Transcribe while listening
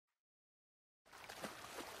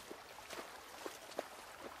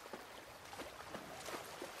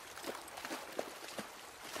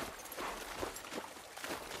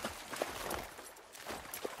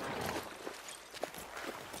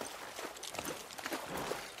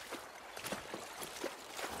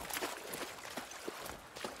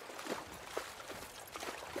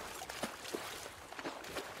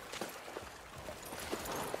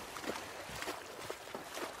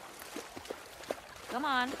Come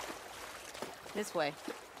on. This way.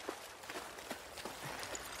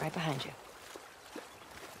 Right behind you.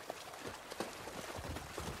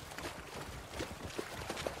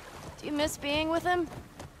 Do you miss being with him?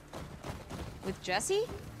 With Jesse?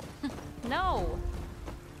 No.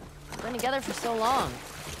 We've been together for so long.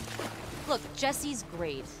 Look, Jesse's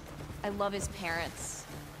great. I love his parents.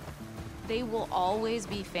 They will always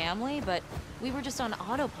be family, but we were just on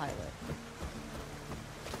autopilot.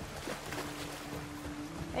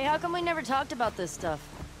 Hey, how come we never talked about this stuff?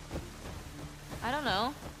 I don't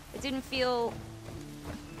know. It didn't feel...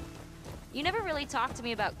 You never really talked to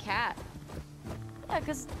me about Kat. Yeah,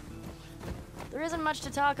 'cause there isn't much to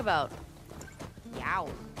talk about. Yow.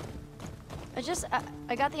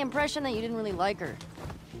 I got the impression that you didn't really like her.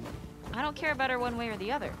 I don't care about her one way or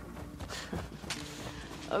the other.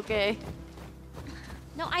 Okay.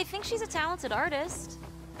 No, I think she's a talented artist.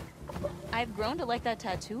 I've grown to like that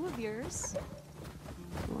tattoo of yours.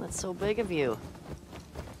 Well, that's so big of you.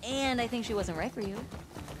 And I think she wasn't right for you.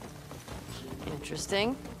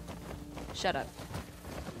 Interesting. Shut up.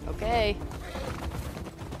 Okay.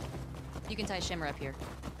 You can tie Shimmer up here.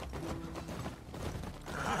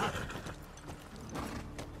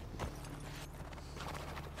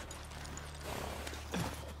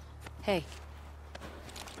 Hey.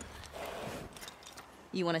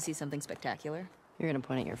 You want to see something spectacular? You're gonna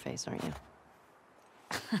point at your face, aren't you?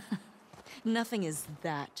 Nothing is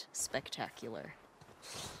that spectacular.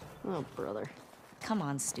 Oh, brother. Come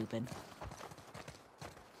on, stupid.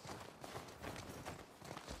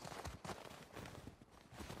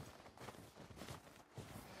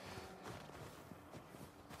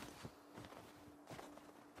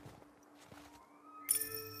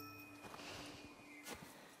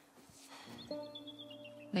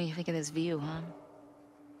 What do you think of this view, huh?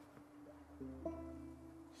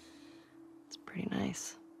 It's pretty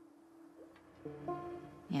nice.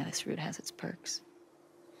 Yeah, this route has its perks.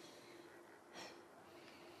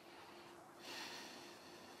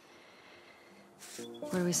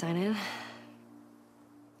 Where do we sign in?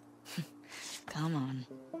 Come on.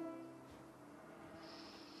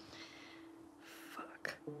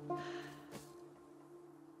 Fuck.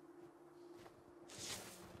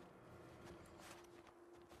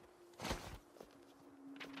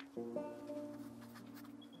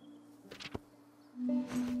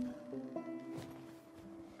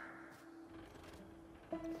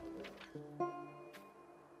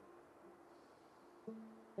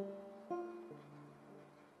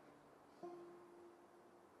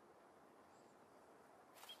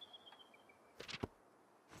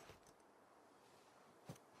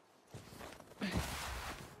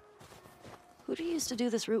 Who do you used to do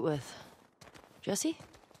this route with? Jesse?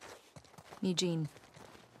 Eugene.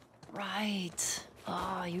 Right.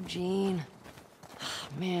 Ah, Eugene.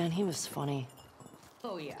 Man, he was funny.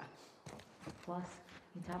 Oh, yeah. Plus,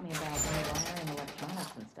 he taught me about wiring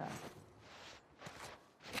electronics and stuff.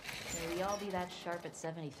 May we all be that sharp at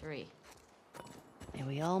 73. May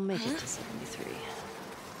we all make it to 73.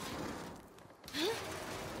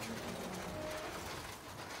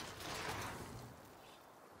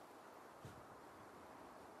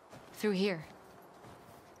 Through here.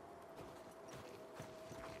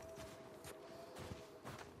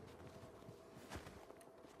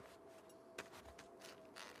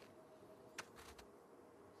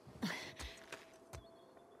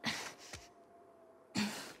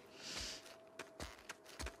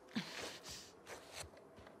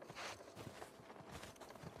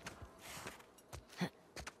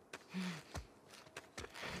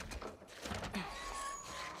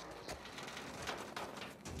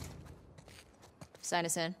 Sign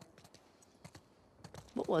us in.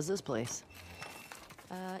 What was this place?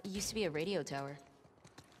 It used to be a radio tower.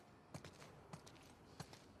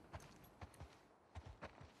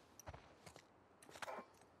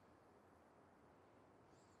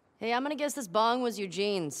 Hey, I'm gonna guess this bong was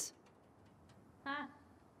Eugene's. Huh.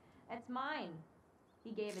 It's mine.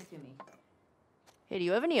 He gave it to me. Hey, do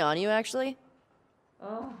you have any on you, actually?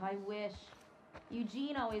 Oh, I wish.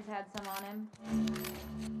 Eugene always had some on him.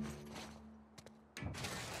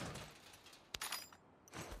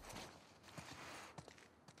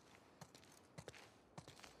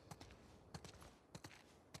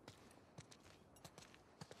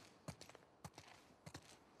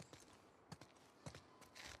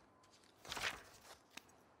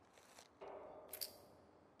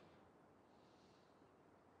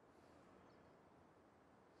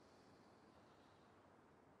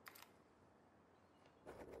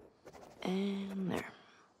 And there.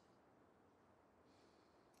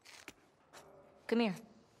 Come here.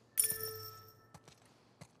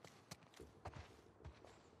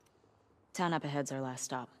 Town up ahead's our last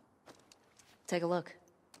stop. Take a look.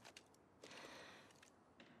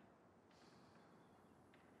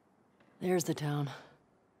 There's the town.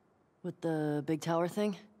 With the big tower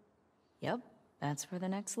thing? Yep, that's where the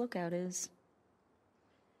next lookout is.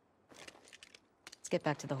 Let's get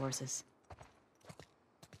back to the horses.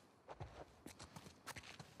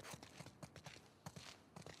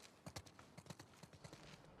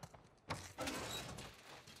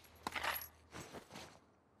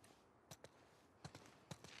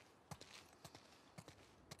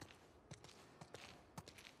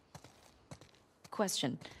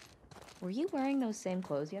 Question. Were you wearing those same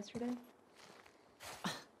clothes yesterday?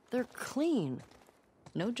 They're clean.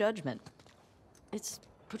 No judgment. It's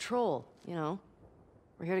patrol, you know?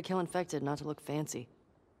 We're here to kill infected, not to look fancy.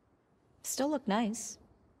 Still look nice.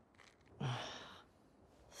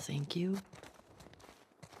 Thank you.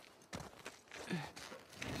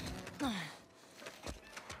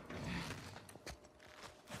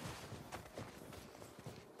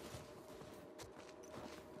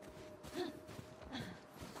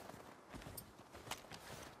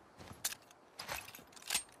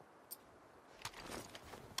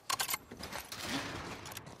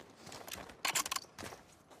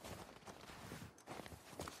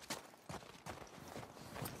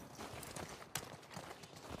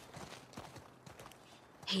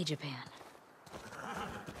 Hey, Japan.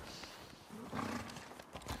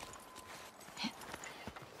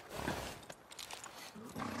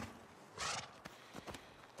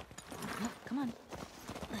 Oh, come on.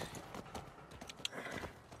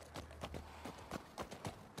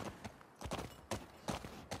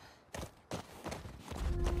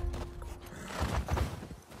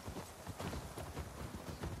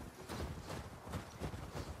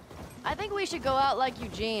 I think we should go out like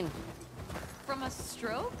Eugene. From a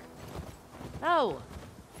stroke? No,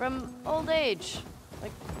 from old age.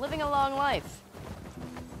 Like, living a long life.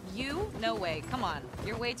 You? No way. Come on.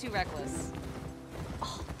 You're way too reckless.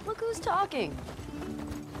 Oh, look who's talking.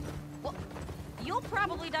 Well, you'll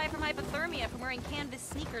probably die from hypothermia from wearing canvas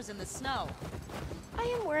sneakers in the snow. I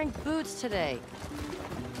am wearing boots today.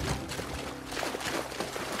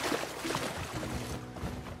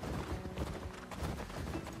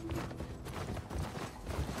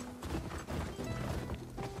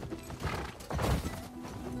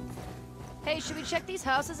 Hey, should we check these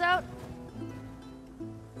houses out?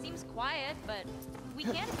 Seems quiet, but we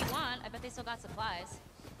can if you want. I bet they still got supplies.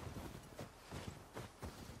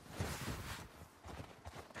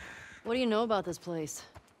 What do you know about this place?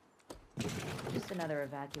 Just another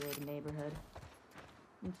evacuated neighborhood.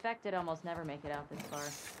 Infected almost never make it out this far.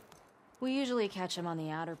 We usually catch them on the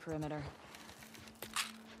outer perimeter.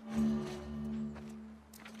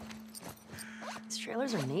 These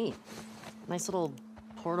trailers are neat. Nice little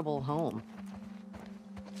portable home.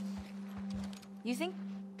 You think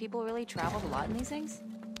people really traveled a lot in these things?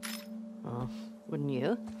 Oh, wouldn't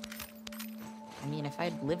you? I mean, if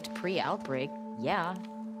I'd lived pre-outbreak, yeah.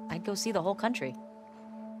 I'd go see the whole country.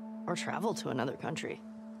 Or travel to another country.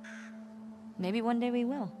 Maybe one day we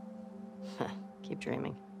will. Keep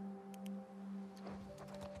dreaming.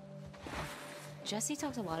 Jesse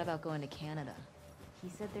talked a lot about going to Canada. He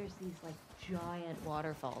said there's these, like, giant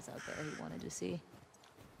waterfalls out there he wanted to see.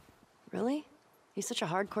 Really? He's such a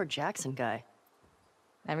hardcore Jackson guy.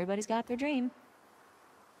 Everybody's got their dream.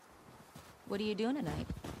 What are you doing tonight?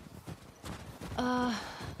 I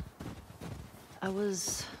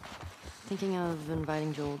was thinking of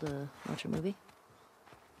inviting Joel to watch a movie.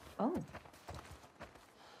 Oh.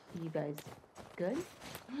 You guys good?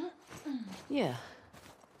 Yeah.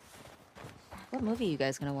 What movie are you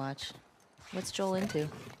guys gonna watch? What's Joel into?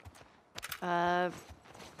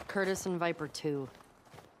 Curtis and Viper 2.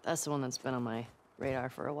 That's the one that's been on my radar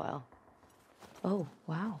for a while. Oh,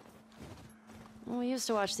 wow. Well, we used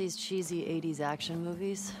to watch these cheesy 80s action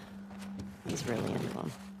movies. He's really into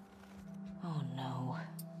them. Oh, no.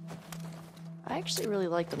 I actually really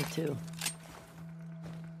like them, too.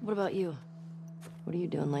 What about you? What are you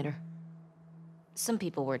doing later? Some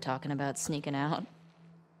people were talking about sneaking out.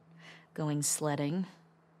 Going sledding.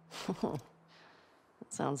 That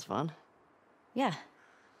sounds fun. Yeah.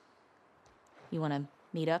 You wanna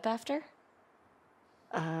meet up after?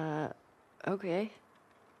 Okay.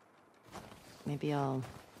 Maybe I'll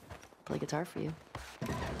play guitar for you.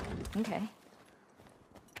 Okay.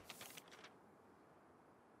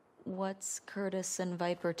 What's Curtis and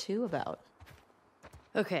Viper 2 about?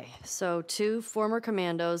 Okay, so 2 former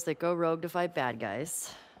commandos that go rogue to fight bad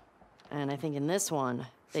guys. And I think in this one,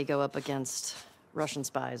 they go up against Russian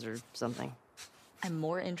spies or something. I'm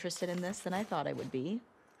more interested in this than I thought I would be.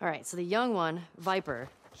 All right, so the young one, Viper,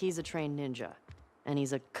 he's a trained ninja. and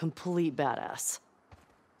he's a complete badass.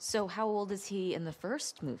 So how old is he in the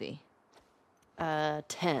first movie?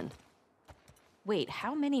 10. Wait,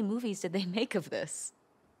 how many movies did they make of this?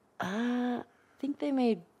 I think they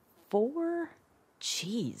made 4?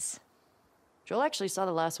 Jeez. Joel actually saw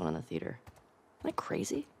the last one in the theater. Isn't that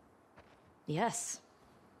crazy? Yes.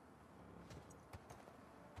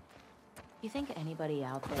 You think anybody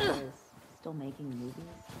out there is still making movies?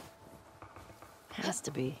 Has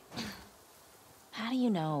to be. How do you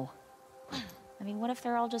know? I mean, what if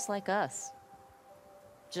they're all just like us?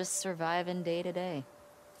 Just surviving day to day.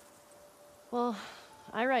 Well,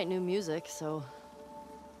 I write new music, so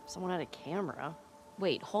if someone had a camera.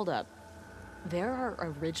 Wait, hold up. There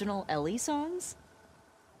are original Ellie songs?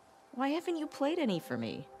 Why haven't you played any for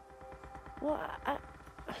me? Well,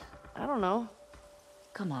 I don't know.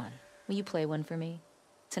 Come on, will you play one for me?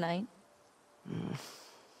 Tonight?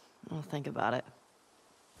 I'll think about it.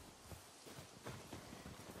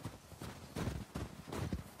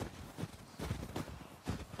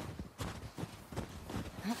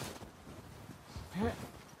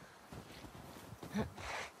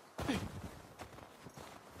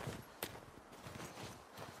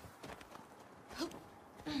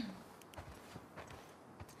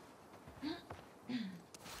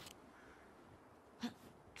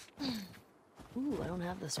 Ooh, I don't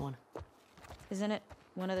have this one. Isn't it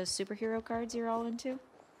one of those superhero cards you're all into?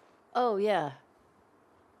 Oh, yeah.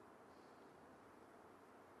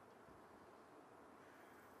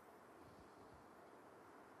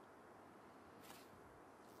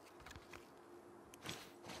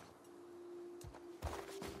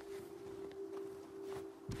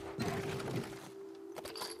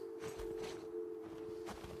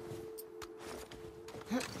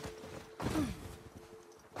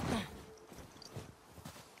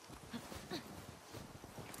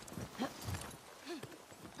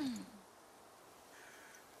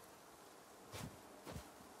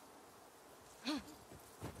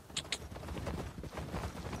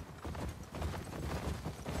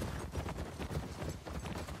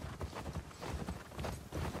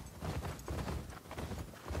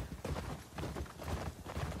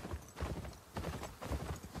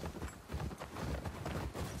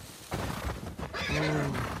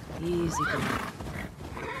 Easy girl.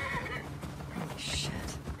 Holy shit.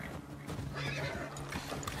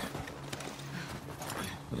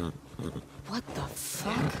 What the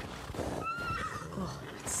fuck? Oh,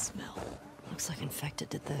 that smell. Looks like infected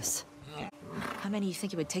did this. How many do you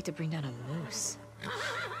think it would take to bring down a moose?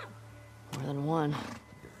 More than one.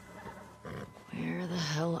 Where the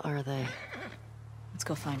hell are they? Let's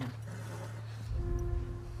go find them.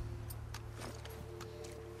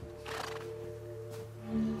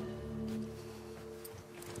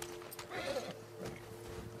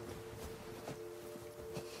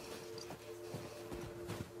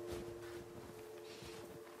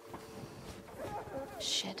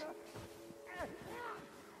 Shit.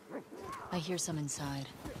 I hear some inside.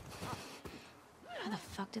 How the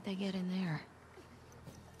fuck did they get in there?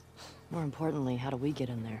 More importantly, how do we get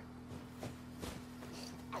in there?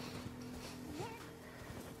 I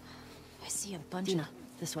see a bunch Dina,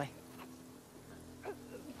 this way.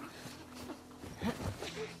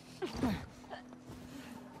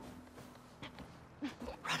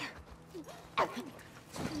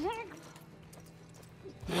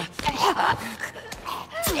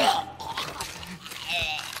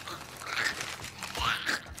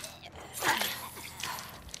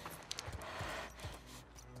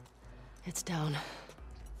 It's down.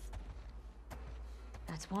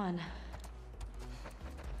 That's one.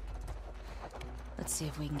 Let's see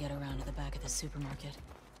if we can get around to the back of the supermarket.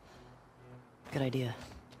 Good idea.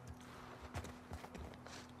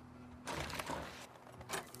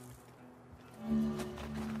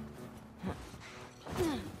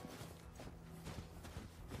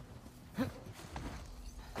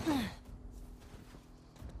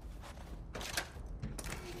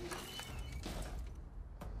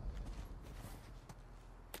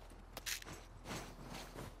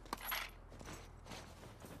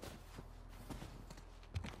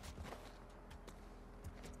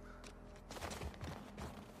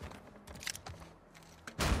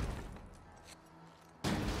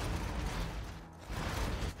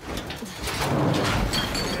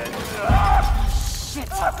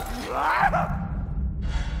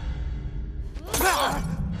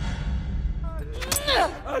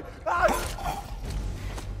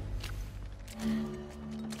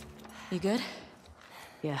 You good?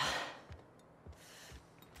 Yeah,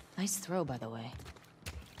 Nice throw, by the way.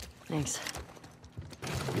 thanks.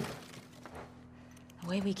 The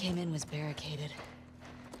way we came in was barricaded.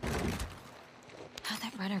 How'd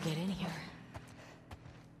that runner get in here?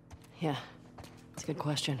 Yeah, it's a good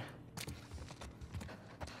question.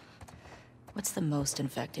 What's the most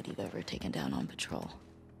infected you've ever taken down on patrol?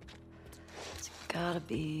 It's gotta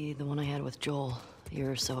be the one I had with Joel a year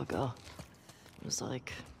or so ago. It was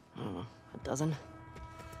like, I don't know, a dozen?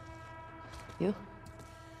 You?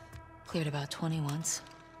 Cleared about 20 once.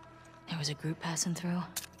 There was a group passing through.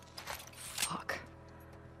 Fuck.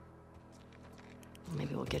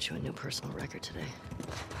 Maybe we'll get you a new personal record today.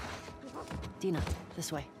 Dina,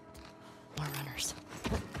 this way. More runners.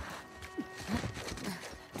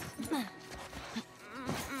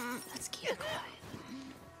 Let's keep it quiet.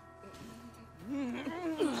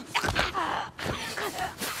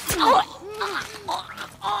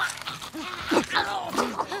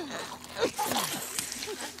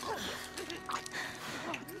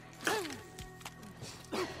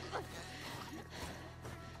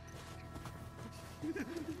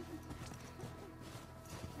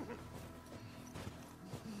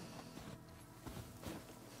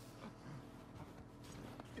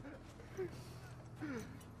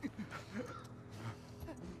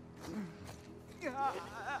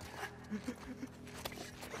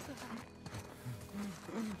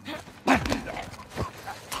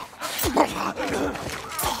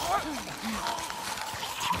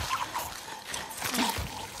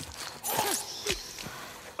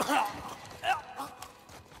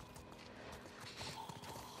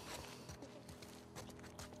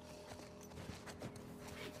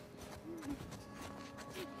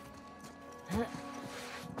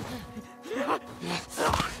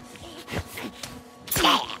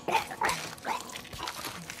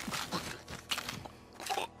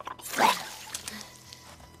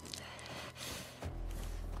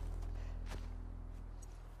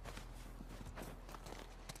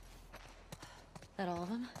 That all of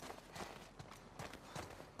them?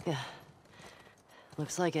 Yeah.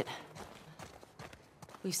 Looks like it.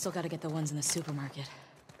 We've still got to get the ones in the supermarket.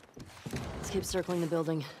 Let's keep circling the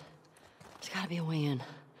building. There's gotta be a way in.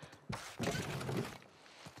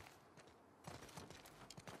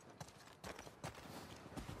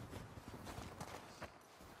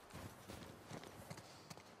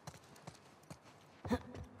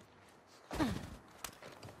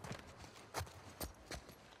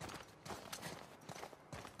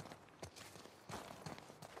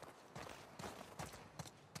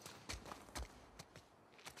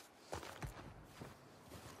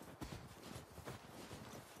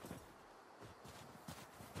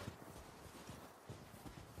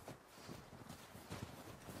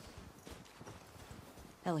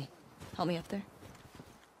 Ellie, help me up there.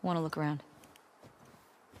 Want to look around.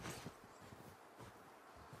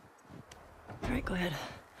 All right, go ahead.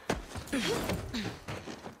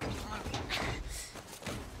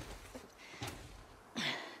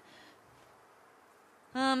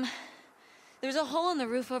 There's a hole in the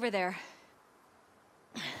roof over there.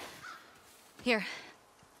 Here.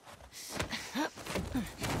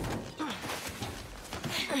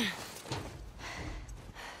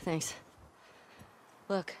 Thanks.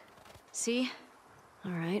 Look. See?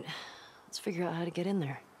 All right. Let's figure out how to get in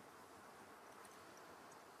there.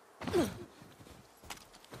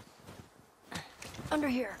 Under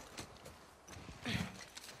here.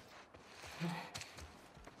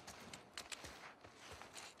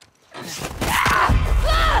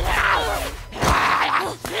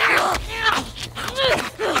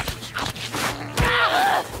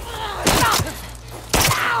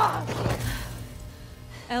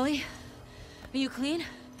 Ellie? Are you clean?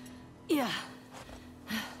 Yeah.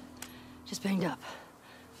 Just banged up.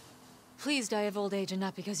 Please die of old age and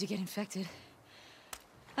not because you get infected.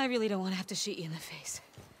 I really don't want to have to shoot you in the face.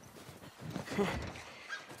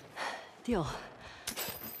 Deal.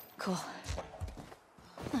 Cool.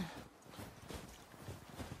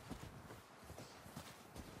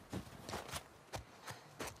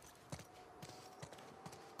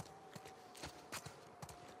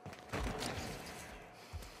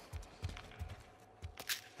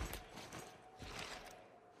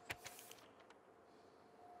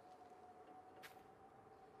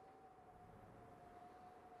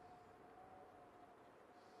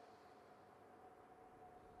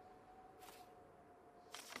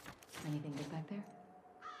 Anything good back there?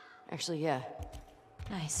 Actually, yeah.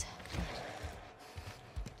 Nice.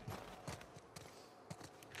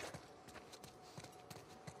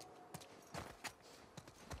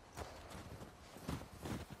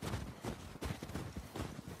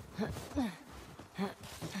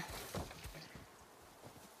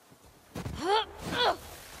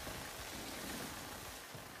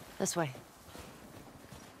 This way.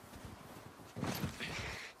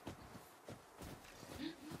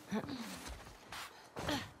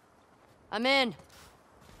 I'm in.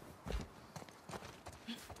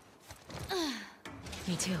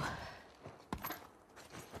 Me too.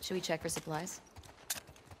 Should we check for supplies?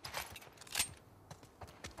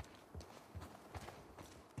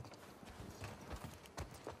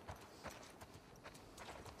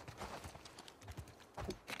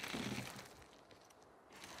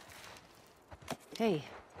 Hey,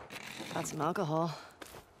 got some alcohol.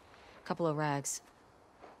 Couple of rags.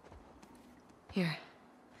 Here,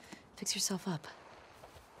 fix yourself up.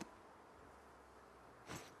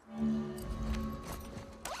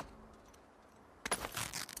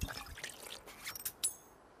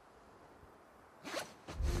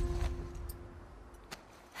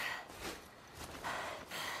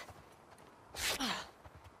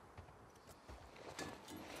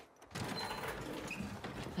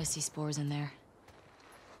 I see spores in there.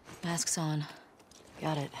 Masks on.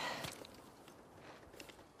 Got it.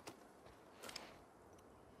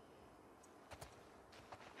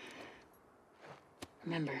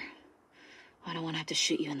 Remember, I don't want to have to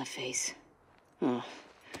shoot you in the face. Oh,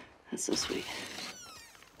 that's so sweet.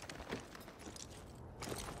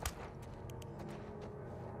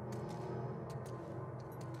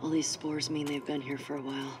 All these spores mean they've been here for a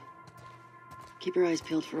while. Keep your eyes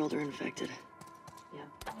peeled for older infected.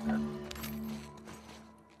 Yeah.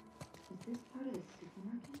 Is this part of the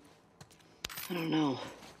supermarket? I don't know.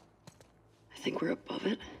 I think we're above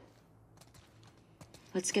it.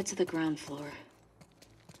 Let's get to the ground floor.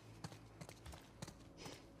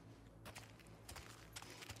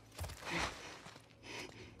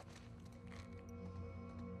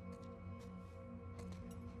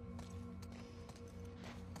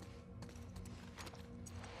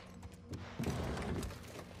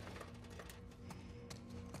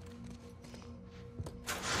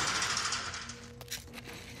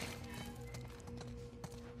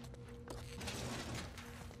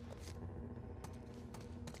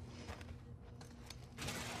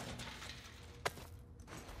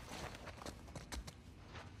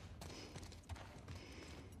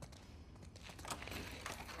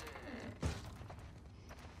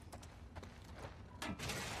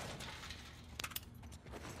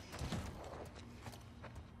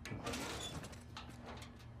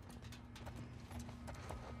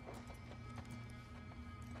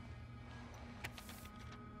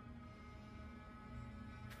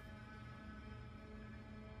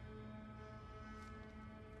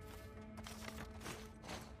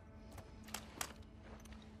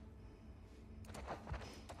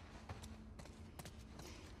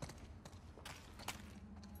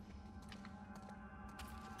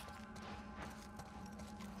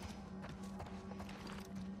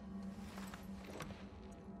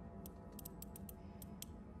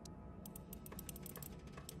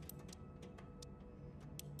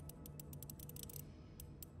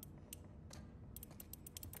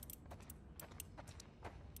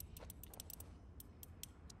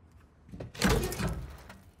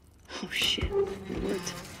 Oh shit, it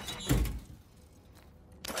worked.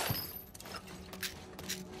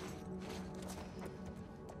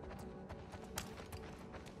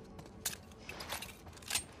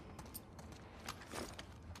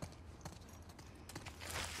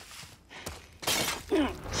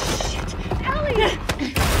 Ellie!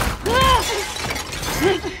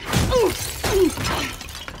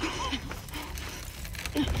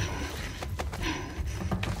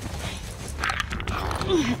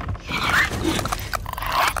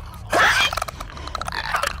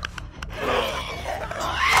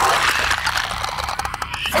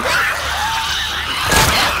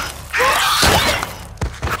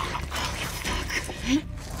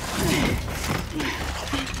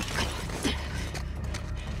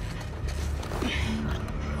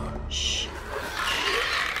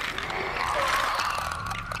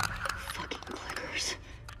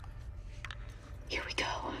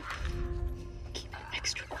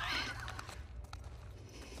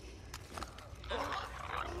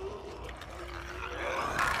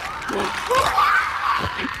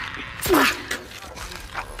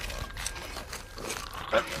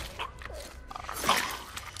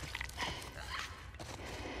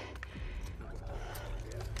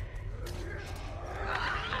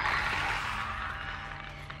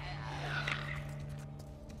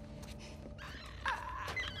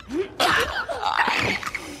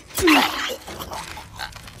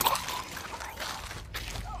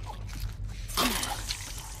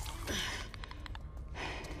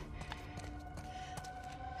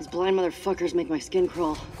 These blind motherfuckers make my skin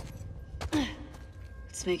crawl.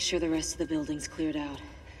 Let's make sure the rest of the building's cleared out.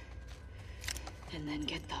 And then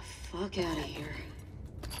get the fuck out of here.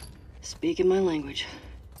 Speaking my language.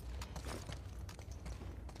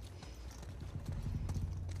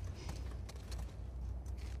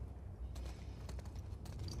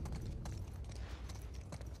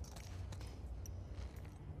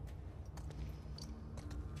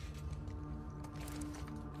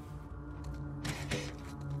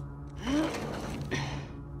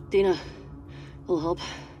 Dina, a little help?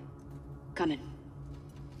 Coming.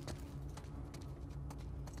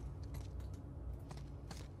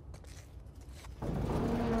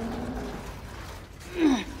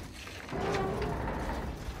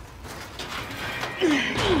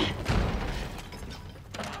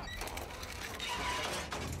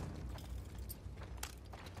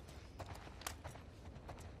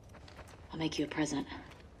 I'll make you a present.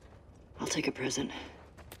 I'll take a present.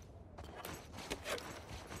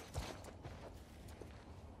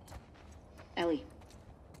 Ellie.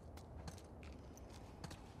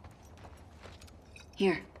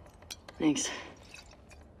 Here. Thanks.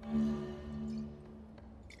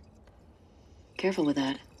 Careful with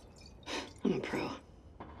that. I'm a pro.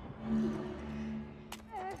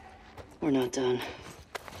 We're not done.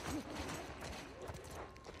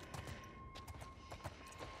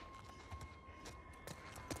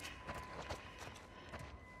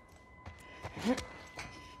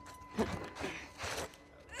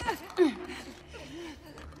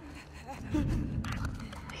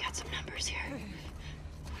 We got some numbers here.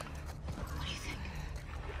 What do you think?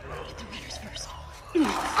 Get the runners first.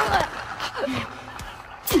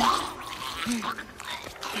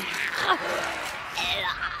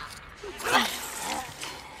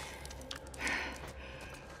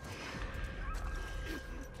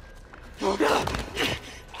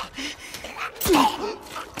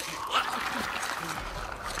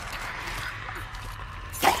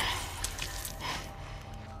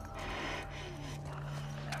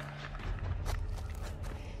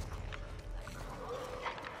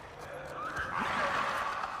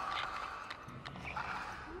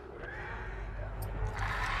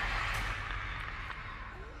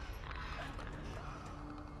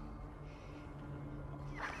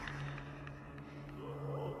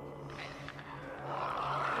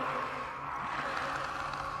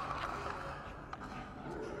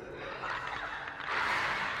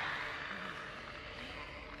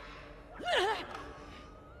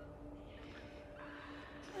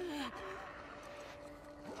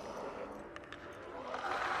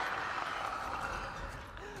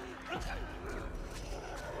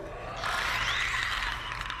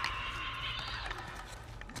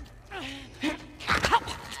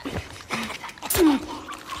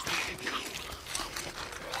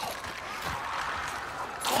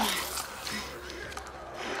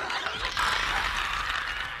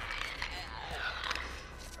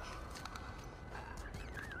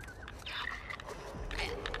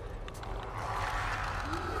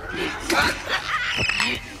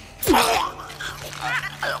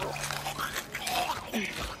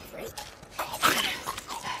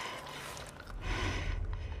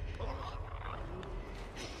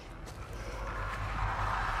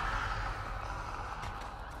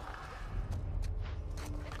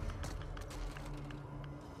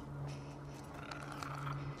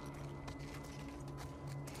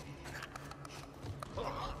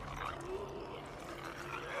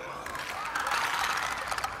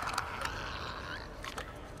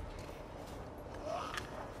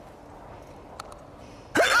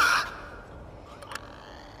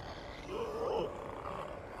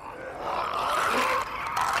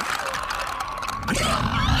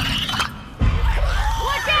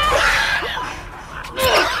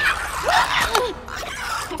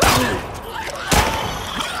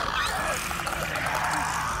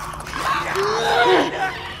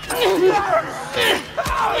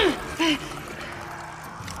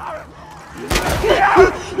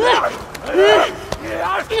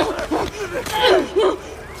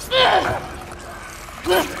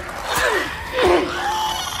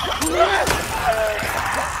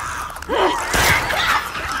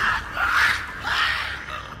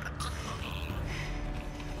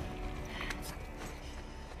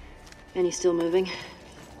 And he's still moving?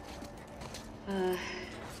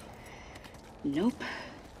 Nope.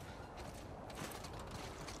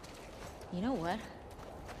 You know what?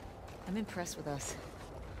 I'm impressed with us.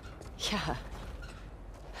 Yeah.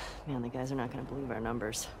 Man, the guys are not gonna believe our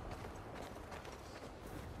numbers.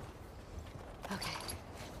 Okay.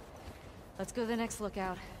 Let's go to the next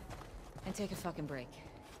lookout and take a fucking break.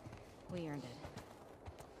 We earned it.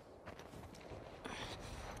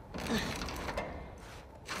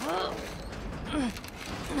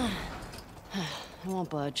 I won't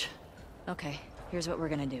budge. Okay, here's what we're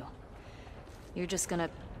gonna do. You're just gonna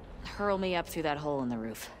hurl me up through that hole in the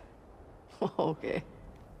roof. Okay.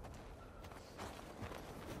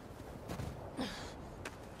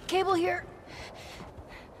 Cable here!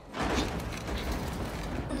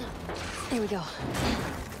 Here we go.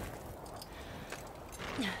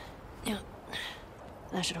 Yeah.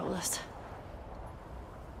 That should hold us.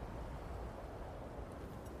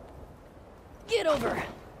 Get over!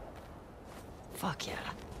 Fuck yeah.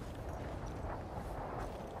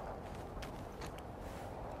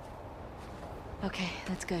 Okay,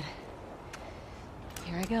 that's good.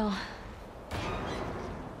 Here I go.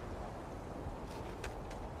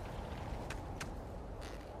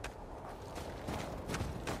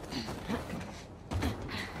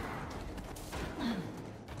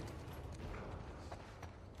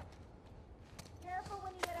 Careful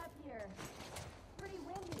when you get up here. It's pretty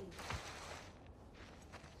windy.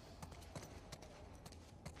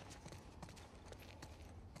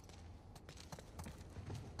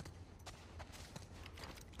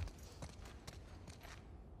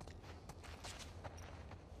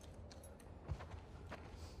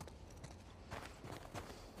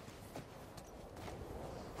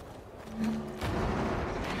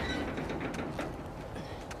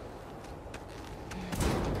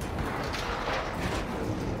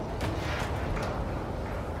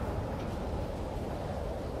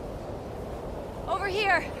 Over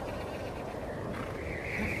here!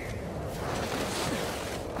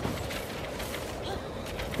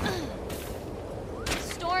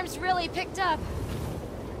 Storm's really picked up.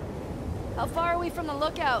 How far are we from the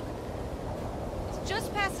lookout? It's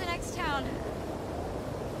just past the next town.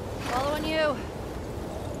 Following you.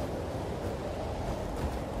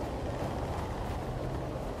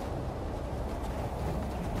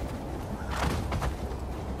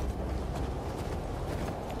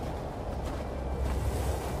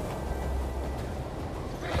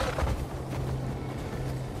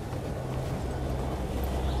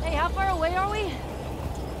 Hey, how far away are we?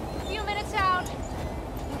 A few minutes out.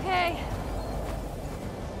 Okay.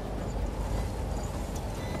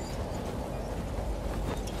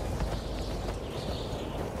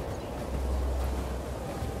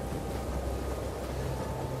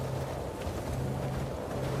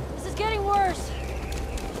 This is getting worse.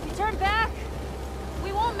 If we turn back,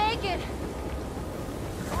 we won't make it.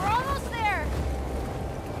 We're almost there.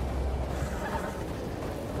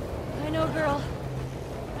 I know, girl.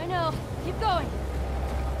 I know. Keep going.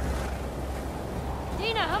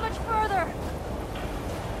 Dina, how much further?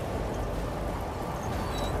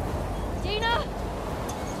 Dina?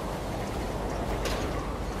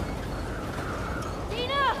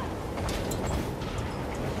 Dina!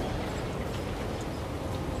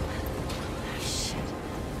 Shit.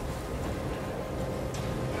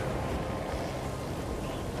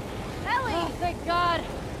 Ellie! Oh, thank God.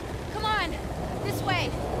 Come on. This way.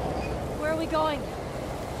 Where are we going?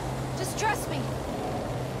 Just trust me.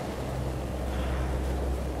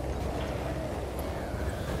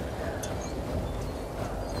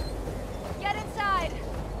 Get inside.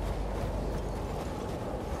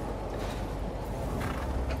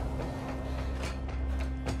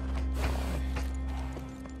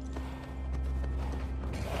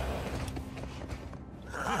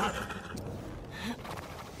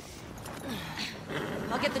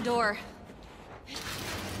 I'll get the door.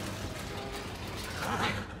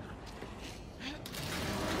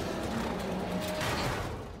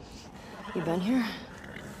 You been here?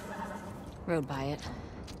 Rode by it.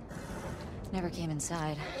 Never came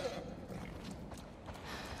inside.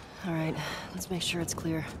 All right, let's make sure it's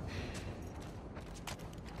clear.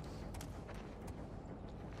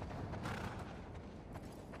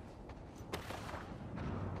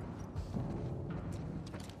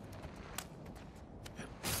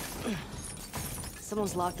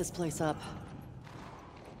 Someone's locked this place up.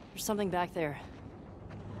 There's something back there.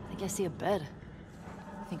 I think I see a bed.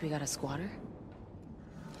 Think we got a squatter?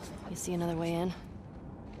 You see another way in?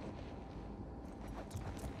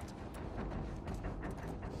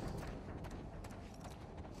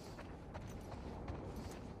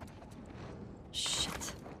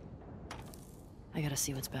 Shit. I gotta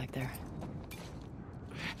see what's back there.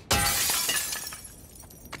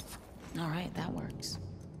 All right, that works.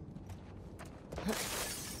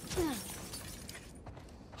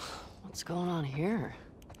 What's going on here?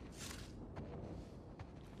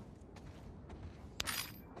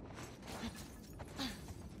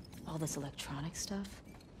 All this electronic stuff?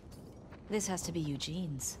 This has to be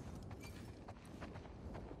Eugene's.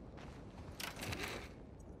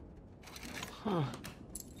 Huh.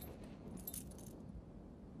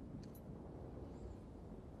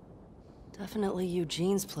 Definitely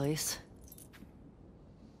Eugene's place.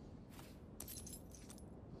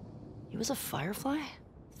 He was a Firefly?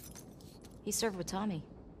 He served with Tommy.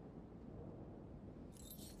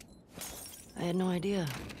 I had no idea.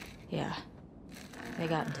 Yeah. They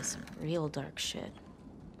got into some real dark shit.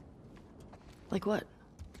 Like what?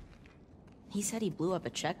 He said he blew up a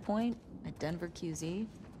checkpoint at Denver QZ,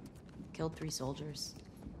 killed 3 soldiers,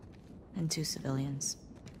 and 2 civilians.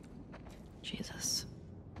 Jesus.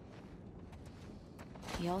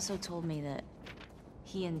 He also told me that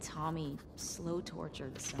he and Tommy slow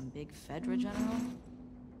tortured some big Fedra general.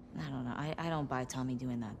 I don't know. I don't buy Tommy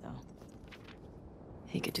doing that, though.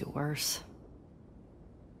 He could do worse.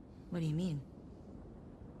 What do you mean?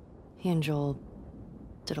 He and Joel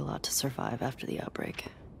did a lot to survive after the outbreak.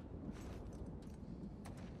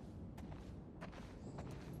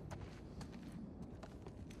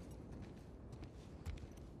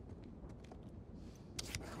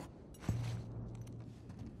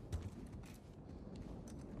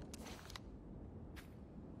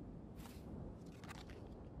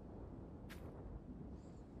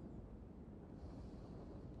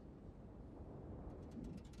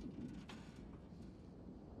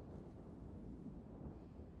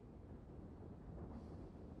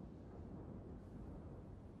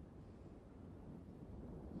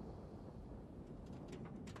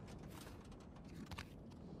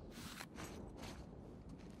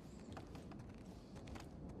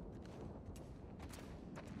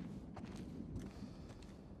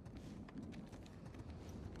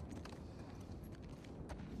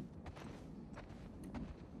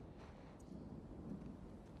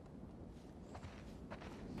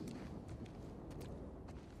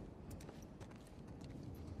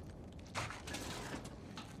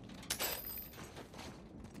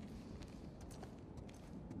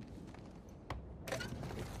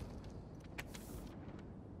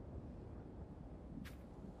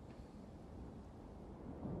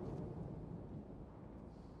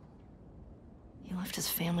 He left his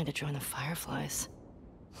family to join the Fireflies.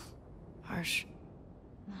 Harsh.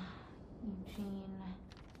 Eugene.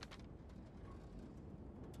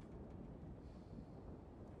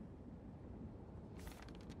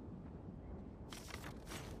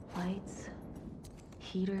 Lights.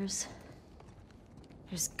 Heaters.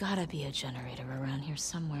 There's gotta be a generator around here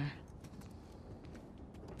somewhere.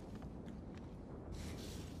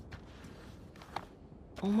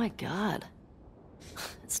 Oh my god.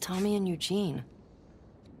 It's Tommy and Eugene.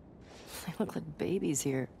 They look like babies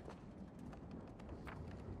here.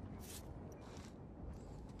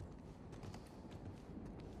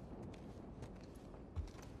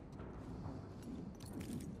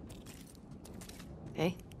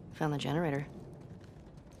 Okay, found the generator.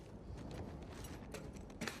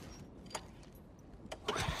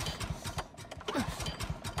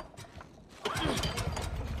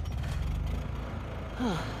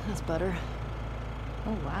 Oh, that's better.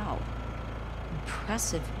 Oh, wow.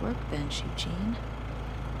 Impressive workbench, Eugene.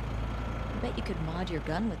 I bet you could mod your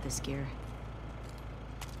gun with this gear.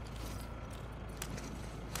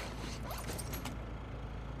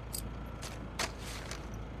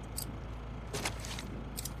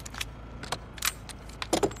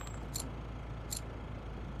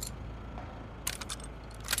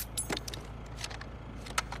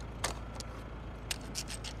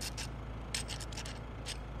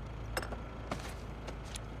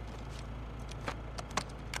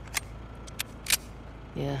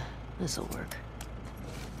 Yeah, this'll work.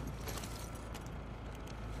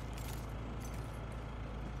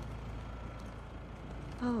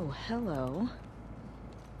 Oh, hello.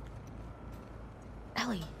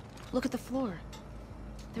 Ellie, look at the floor.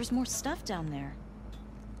 There's more stuff down there.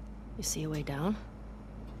 You see a way down?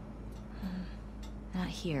 Not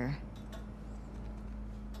here.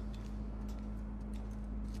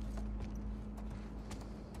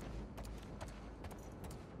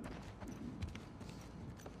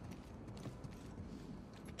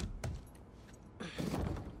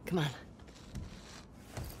 Come on.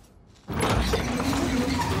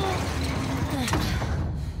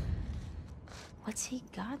 What's he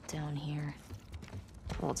got down here?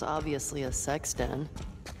 Well, it's obviously a sex den.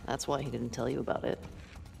 That's why he didn't tell you about it.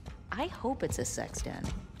 I hope it's a sex den.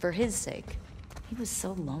 For his sake. He was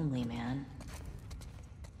so lonely, man.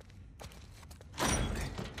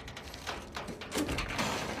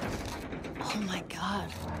 Oh my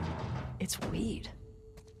god. It's weed.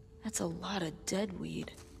 That's a lot of dead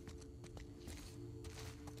weed.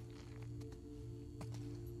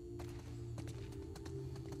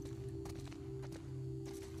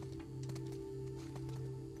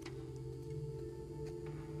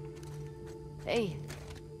 Hey,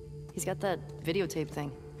 he's got that videotape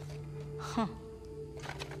thing. Huh.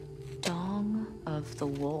 Dong of the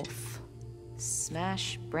Wolf.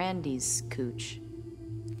 Smash Brandy's cooch.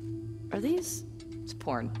 Are these? It's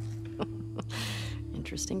porn.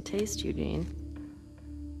 Interesting taste, Eugene.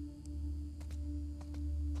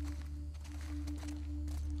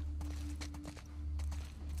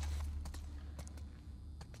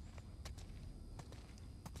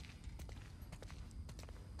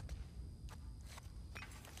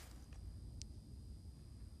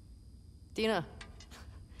 Dina.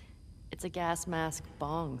 It's a gas mask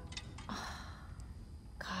bong.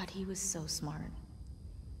 God, he was so smart.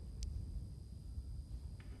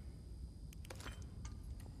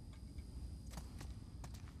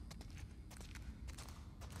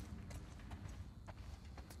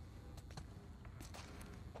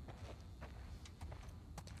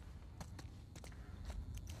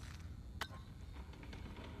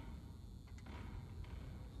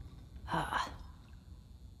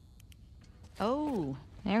 Oh,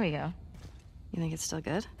 there we go. You think it's still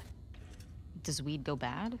good? Does weed go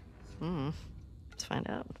bad? Let's find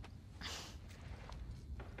out.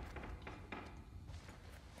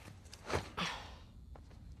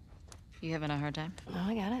 You having a hard time? No,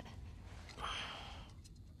 I got it.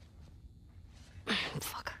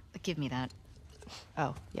 Fuck. Give me that.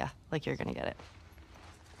 Oh, yeah, like you're gonna get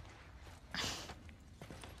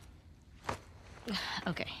it.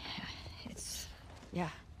 Okay. It's... Yeah.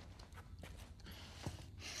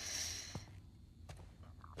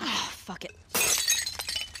 Oh, fuck it.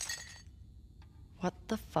 What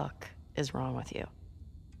the fuck is wrong with you?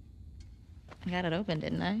 I got it open,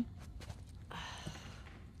 didn't I?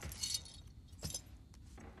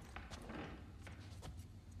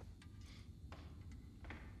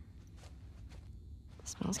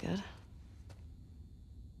 Smells good.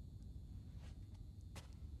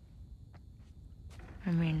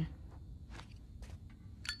 I mean...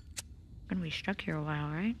 gonna be stuck here a while,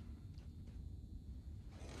 right?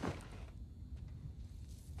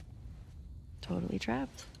 Totally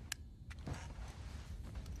trapped.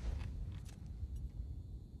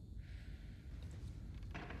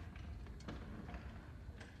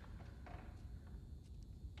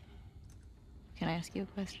 Can I ask you a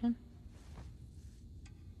question?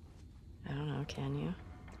 I don't know, can you?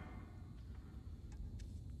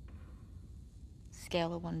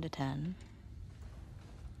 Scale of 1 to 10.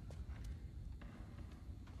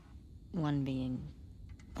 1 being,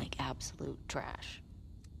 like, absolute trash.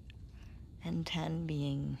 And 10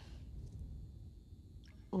 being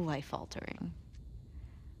life-altering.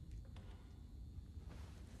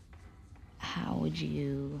 How would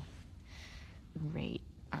you rate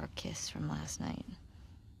our kiss from last night?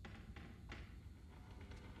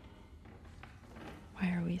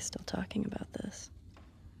 Why are we still talking about this?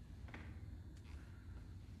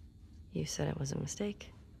 You said it was a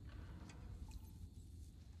mistake.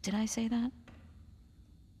 Did I say that?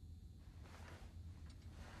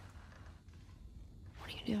 What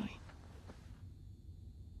are you doing?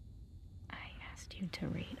 I asked you to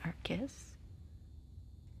rate our kiss.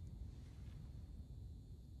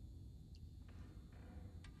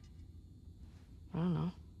 I don't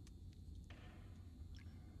know.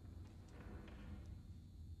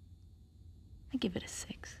 I give it a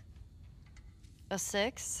 6. A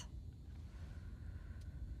 6?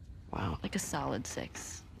 Wow. Like a solid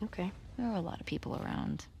 6. Okay. There are a lot of people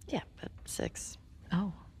around. Yeah, but 6.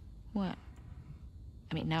 Oh, what?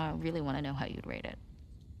 I mean, now I really want to know how you'd rate it.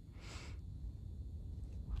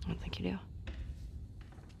 I don't think you do.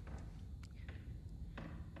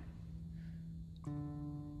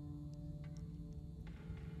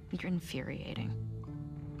 You're infuriating.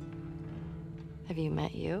 Have you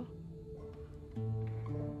met you?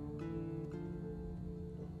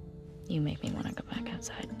 You make me want to go back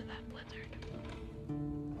outside into that blizzard.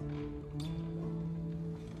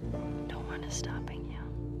 No one is stopping you.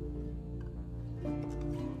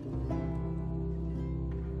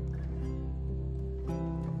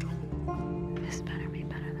 This better be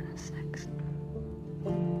better than a 6.